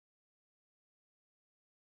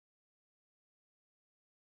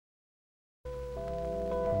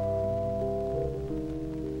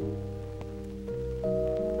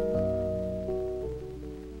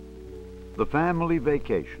The family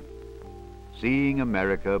vacation, seeing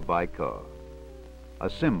America by car, a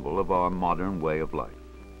symbol of our modern way of life.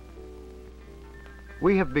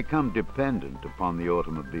 We have become dependent upon the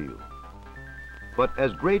automobile. But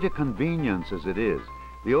as great a convenience as it is,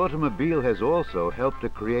 the automobile has also helped to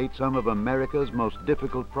create some of America's most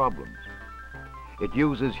difficult problems. It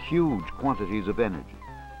uses huge quantities of energy.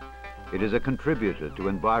 It is a contributor to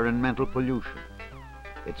environmental pollution.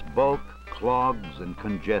 Its bulk clogs and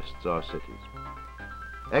congests our cities.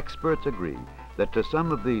 Experts agree that to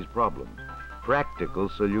some of these problems, practical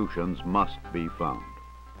solutions must be found.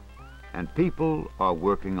 And people are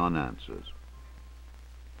working on answers.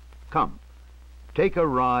 Come, take a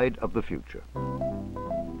ride of the future.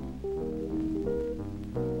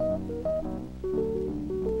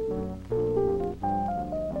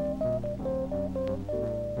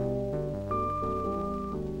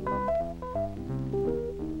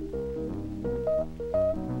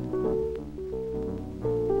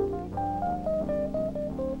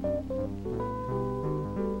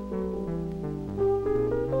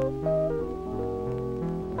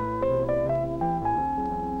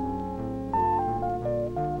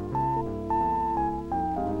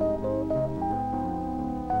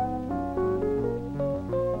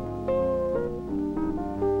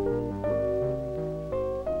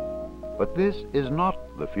 But this is not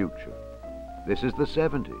the future. This is the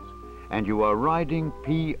 70s, and you are riding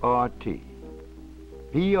PRT.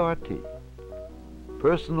 PRT,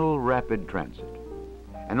 Personal Rapid Transit.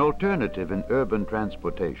 An alternative in urban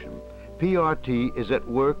transportation, PRT is at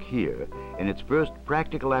work here in its first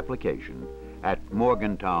practical application at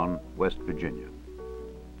Morgantown, West Virginia.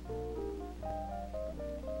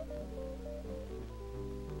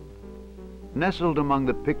 Nestled among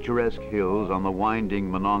the picturesque hills on the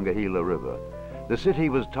winding Monongahela River, the city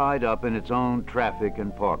was tied up in its own traffic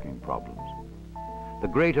and parking problems. The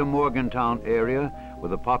greater Morgantown area,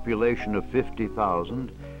 with a population of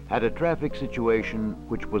 50,000, had a traffic situation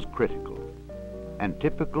which was critical and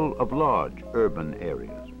typical of large urban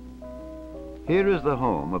areas. Here is the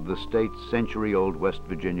home of the state's century-old West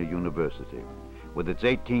Virginia University, with its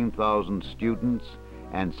 18,000 students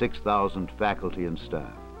and 6,000 faculty and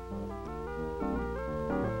staff.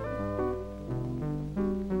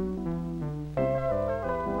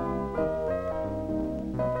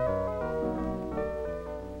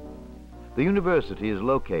 The university is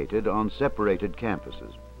located on separated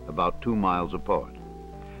campuses, about 2 miles apart.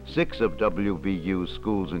 6 of WVU's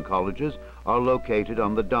schools and colleges are located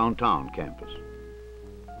on the downtown campus.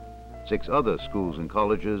 6 other schools and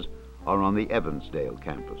colleges are on the Evansdale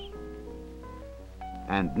campus.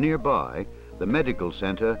 And nearby, the medical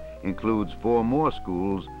center includes 4 more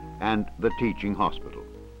schools and the teaching hospital.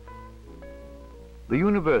 The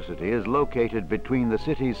university is located between the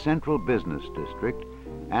city's central business district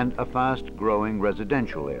and a fast-growing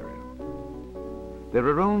residential area. There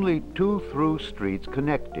are only 2 through streets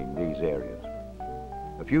connecting these areas.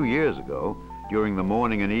 A few years ago, during the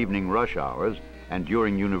morning and evening rush hours and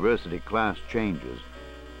during university class changes,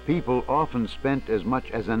 people often spent as much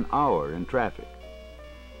as an hour in traffic.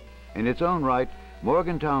 In its own right,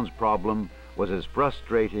 Morgantown's problem was as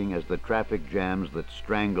frustrating as the traffic jams that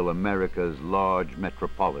strangle America's large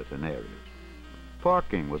metropolitan areas.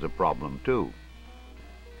 Parking was a problem, too.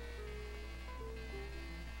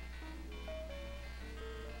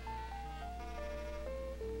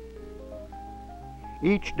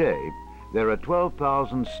 Each day, there are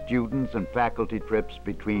 12,000 students and faculty trips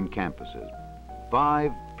between campuses,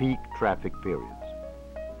 5 peak traffic periods.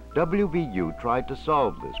 WVU tried to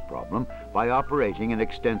solve this problem by operating an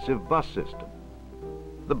extensive bus system.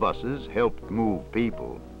 The buses helped move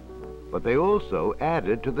people, but they also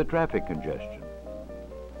added to the traffic congestion.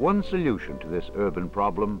 One solution to this urban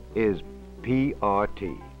problem is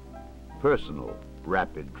PRT, Personal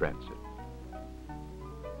Rapid Transit.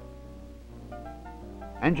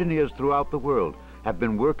 Engineers throughout the world have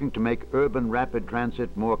been working to make urban rapid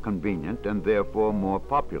transit more convenient and therefore more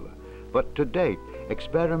popular. But to date,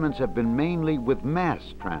 experiments have been mainly with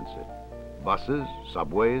mass transit, buses,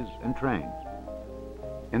 subways, and trains.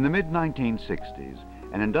 In the mid-1960s,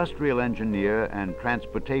 an industrial engineer and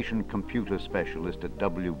transportation computer specialist at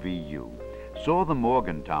WVU saw the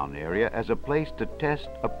Morgantown area as a place to test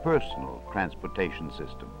a personal transportation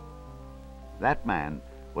system. That man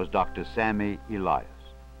was Dr. Sammy Elias.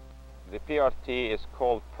 The PRT is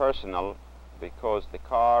called personal because the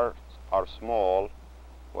cars are small,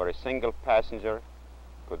 where a single passenger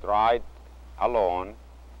could ride alone,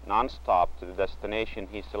 non-stop to the destination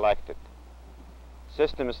he selected. The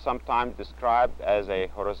system is sometimes described as a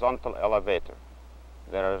horizontal elevator.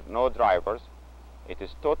 There are no drivers. It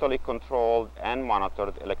is totally controlled and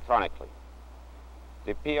monitored electronically.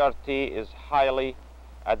 the PRT is highly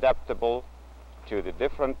adaptable to the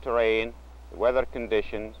different terrain, the weather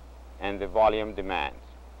conditions, and the volume demands.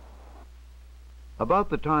 About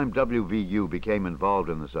the time WVU became involved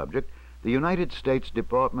in the subject, the United States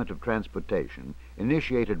Department of Transportation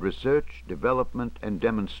initiated research, development, and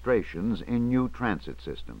demonstrations in new transit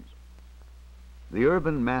systems. The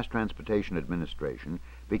Urban Mass Transportation Administration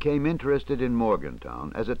became interested in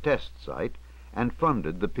Morgantown as a test site and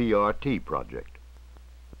funded the PRT project.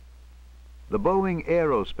 The Boeing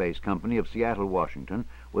Aerospace Company of Seattle, Washington,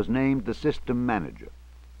 was named the system manager,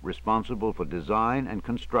 responsible for design and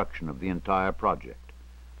construction of the entire project,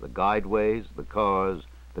 the guideways, the cars,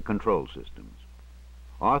 the control systems.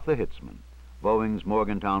 Arthur Hitzman, Boeing's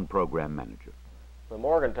Morgantown program manager. The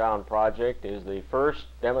Morgantown project is the first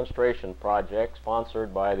demonstration project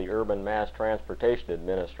sponsored by the Urban Mass Transportation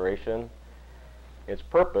Administration. Its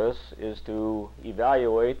purpose is to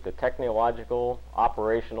evaluate the technological,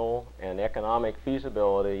 operational, and economic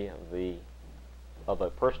feasibility of a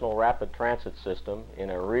personal rapid transit system in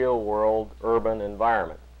a real-world urban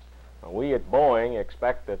environment. We at Boeing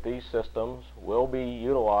expect that these systems will be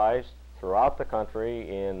utilized throughout the country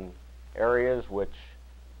in areas which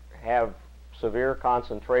have severe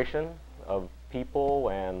concentration of people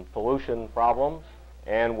and pollution problems,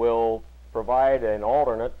 and will provide an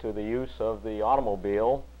alternate to the use of the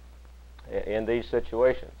automobile in these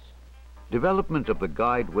situations. Development of the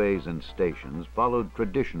guideways and stations followed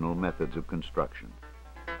traditional methods of construction.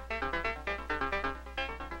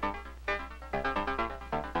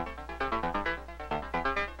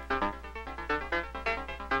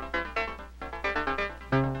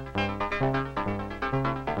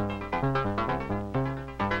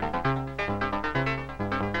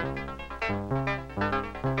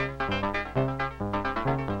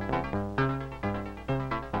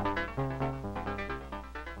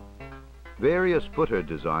 Various footer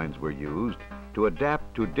designs were used to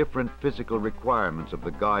adapt to different physical requirements of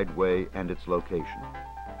the guideway and its location.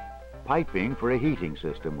 Piping for a heating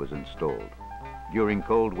system was installed. During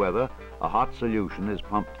cold weather, a hot solution is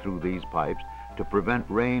pumped through these pipes to prevent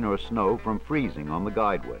rain or snow from freezing on the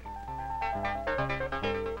guideway.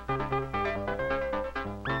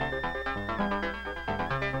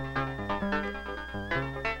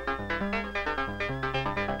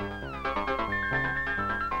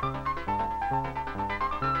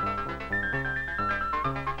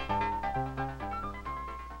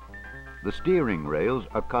 The steering rails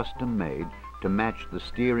are custom made to match the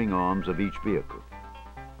steering arms of each vehicle.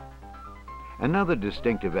 Another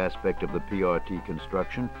distinctive aspect of the PRT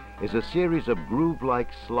construction is a series of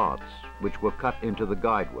groove-like slots which were cut into the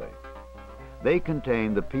guideway. They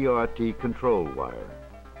contain the PRT control wire.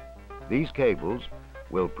 These cables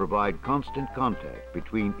will provide constant contact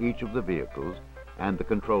between each of the vehicles and the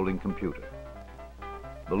controlling computer.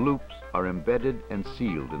 The loops are embedded and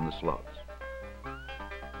sealed in the slots.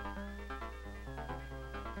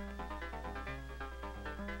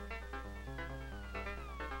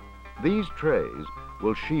 These trays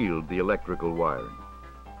will shield the electrical wiring.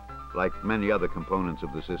 Like many other components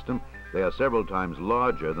of the system, they are several times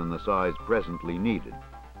larger than the size presently needed.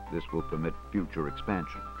 This will permit future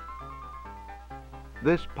expansion.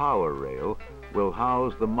 This power rail will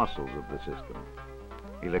house the muscles of the system,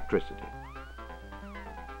 electricity.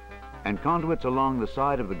 And conduits along the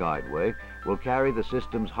side of the guideway will carry the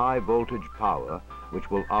system's high voltage power, which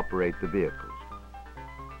will operate the vehicles.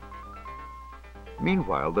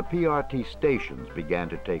 Meanwhile, the PRT stations began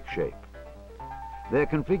to take shape. Their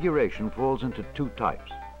configuration falls into two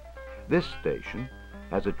types. This station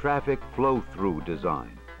has a traffic flow-through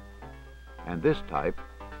design, and this type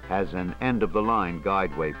has an end-of-the-line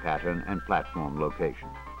guideway pattern and platform location.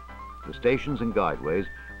 The stations and guideways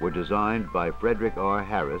were designed by Frederick R.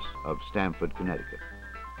 Harris of Stamford, Connecticut.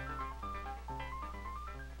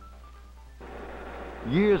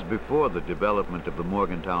 Years before the development of the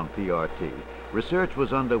Morgantown PRT, research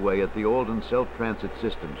was underway at the Alden Self-Transit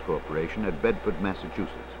Systems Corporation at Bedford,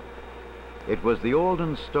 Massachusetts. It was the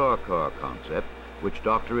Alden Star Car concept which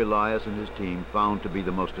Dr. Elias and his team found to be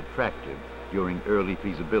the most attractive during early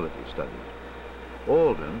feasibility studies.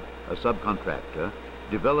 Alden, a subcontractor,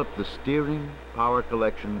 developed the steering, power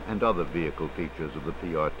collection, and other vehicle features of the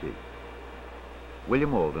PRT.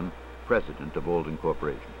 William Alden, president of Alden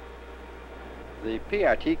Corporation. The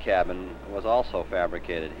PRT cabin was also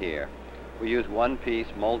fabricated here. We used one-piece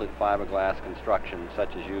molded fiberglass construction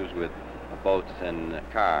such as used with boats and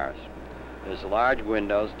cars. There's large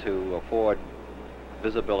windows to afford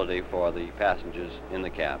visibility for the passengers in the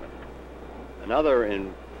cabin. Another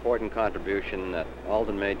important contribution that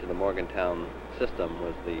Alden made to the Morgantown system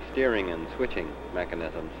was the steering and switching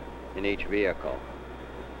mechanisms in each vehicle.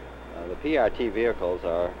 The PRT vehicles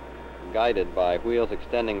are guided by wheels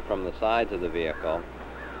extending from the sides of the vehicle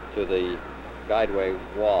to the guideway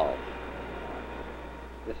wall.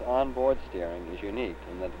 This onboard steering is unique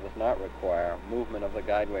in that it does not require movement of the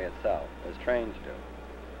guideway itself, as trains do,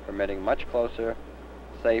 permitting much closer,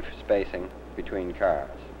 safe spacing between cars.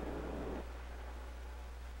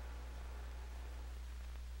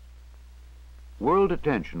 World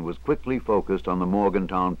attention was quickly focused on the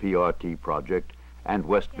Morgantown PRT project and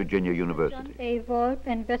West Virginia University. John A. Wolf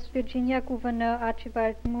und West Virginia Gouverneur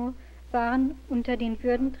Archibald Moore waren unter den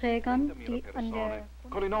Würdenträgern, die an der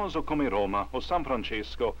Collinoso come Roma o San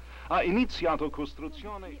Francesco ha iniziato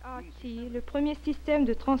costruzione PRT, le premier système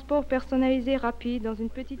de transport personnalisé rapide dans une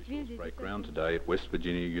petite ville des break ground today at West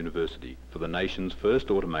Virginia University for the nation's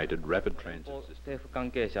first automated rapid transit system. 政府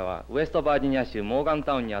関係者はウェストバージニア州モーガン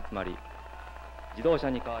タウンに集まり、自動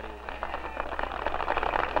車に代わり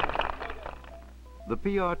The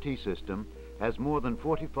PRT system has more than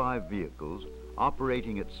 45 vehicles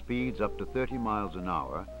operating at speeds up to 30 miles an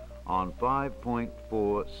hour on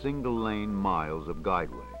 5.4 single-lane miles of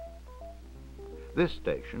guideway. This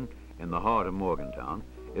station, in the heart of Morgantown,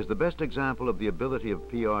 is the best example of the ability of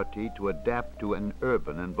PRT to adapt to an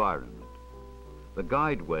urban environment. The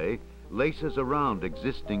guideway laces around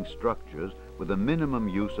existing structures with a minimum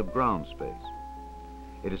use of ground space.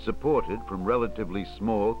 It is supported from relatively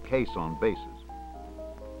small caisson bases.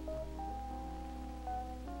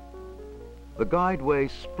 The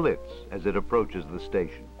guideway splits as it approaches the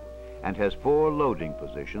station and has 4 loading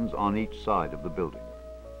positions on each side of the building.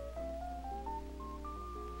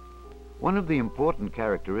 One of the important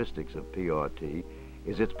characteristics of PRT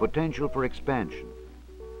is its potential for expansion.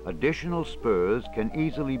 Additional spurs can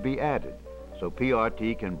easily be added, so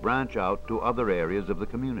PRT can branch out to other areas of the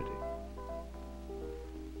community.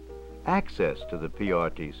 Access to the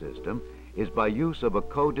PRT system is by use of a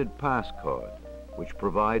coded pass card, which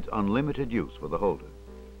provides unlimited use for the holder.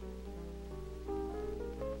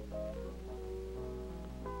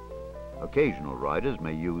 Occasional riders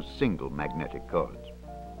may use single magnetic cards.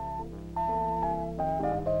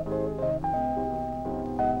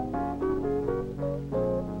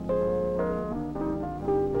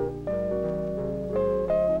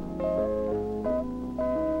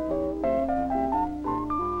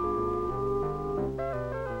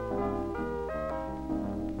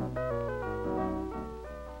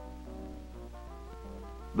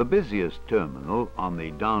 The busiest terminal on the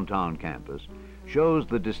downtown campus shows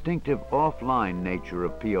the distinctive offline nature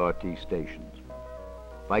of PRT stations.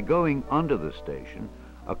 By going under the station,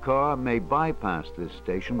 a car may bypass this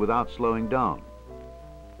station without slowing down.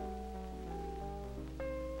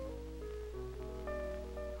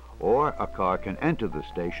 Or a car can enter the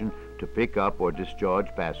station to pick up or discharge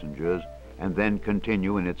passengers and then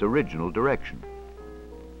continue in its original direction.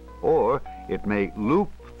 Or it may loop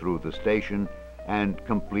through the station and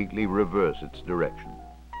completely reverse its direction.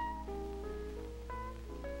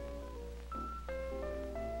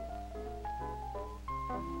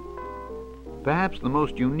 Perhaps the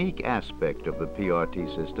most unique aspect of the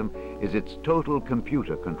PRT system is its total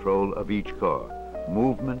computer control of each car,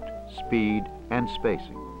 movement, speed, and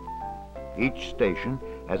spacing. Each station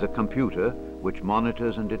has a computer which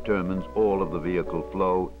monitors and determines all of the vehicle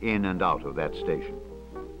flow in and out of that station.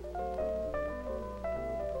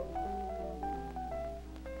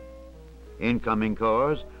 Incoming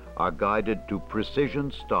cars are guided to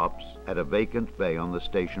precision stops at a vacant bay on the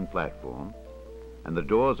station platform, and the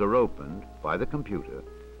doors are opened by the computer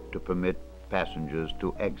to permit passengers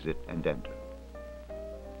to exit and enter.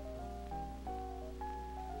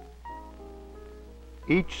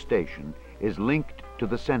 Each station is linked to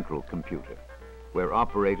the central computer, where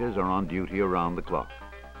operators are on duty around the clock.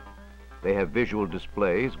 They have visual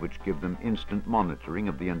displays which give them instant monitoring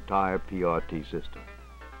of the entire PRT system.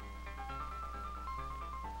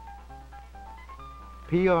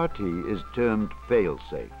 PRT is termed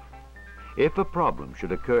fail-safe. If a problem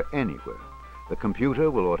should occur anywhere, the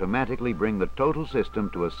computer will automatically bring the total system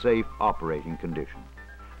to a safe operating condition.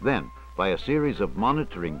 Then, by a series of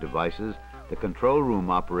monitoring devices, the control room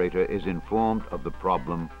operator is informed of the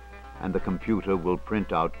problem and the computer will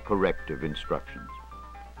print out corrective instructions.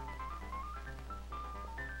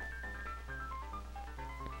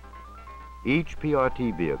 Each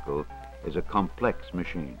PRT vehicle is a complex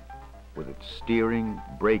machine with its steering,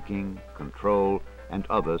 braking, control, and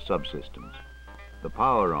other subsystems. The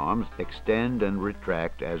power arms extend and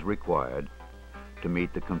retract as required to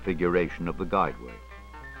meet the configuration of the guideway.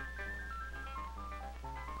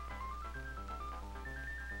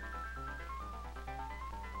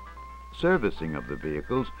 Servicing of the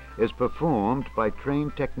vehicles is performed by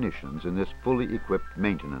trained technicians in this fully equipped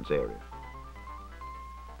maintenance area.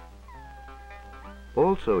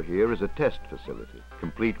 Also here is a test facility,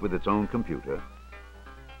 complete with its own computer,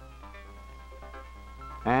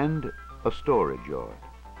 and a storage yard.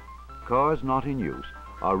 Cars not in use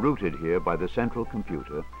are routed here by the central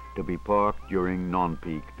computer to be parked during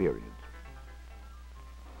non-peak periods.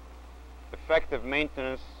 Effective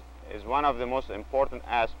maintenance is one of the most important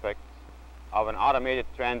aspects of an automated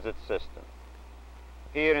transit system.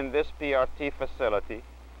 Here in this PRT facility,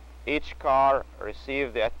 each car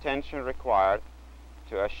receives the attention required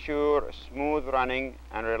to assure a smooth running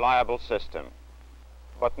and reliable system.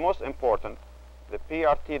 But most important, the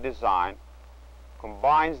PRT design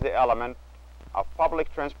combines the element of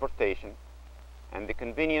public transportation and the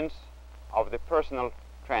convenience of the personal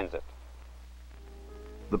transit.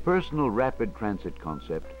 The personal rapid transit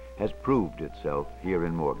concept has proved itself here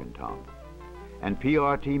in Morgantown, and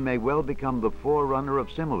PRT may well become the forerunner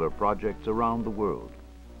of similar projects around the world.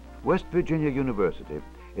 West Virginia University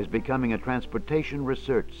is becoming a transportation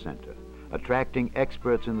research center, attracting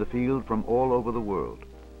experts in the field from all over the world.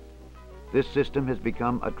 This system has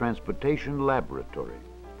become a transportation laboratory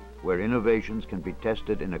where innovations can be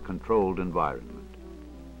tested in a controlled environment.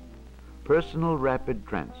 Personal rapid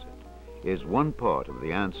transit is one part of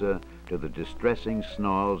the answer to the distressing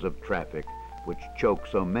snarls of traffic which choke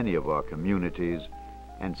so many of our communities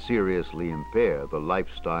and seriously impair the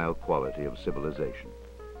lifestyle quality of civilization.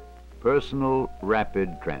 Personal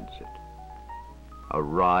rapid transit, a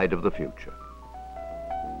ride of the future.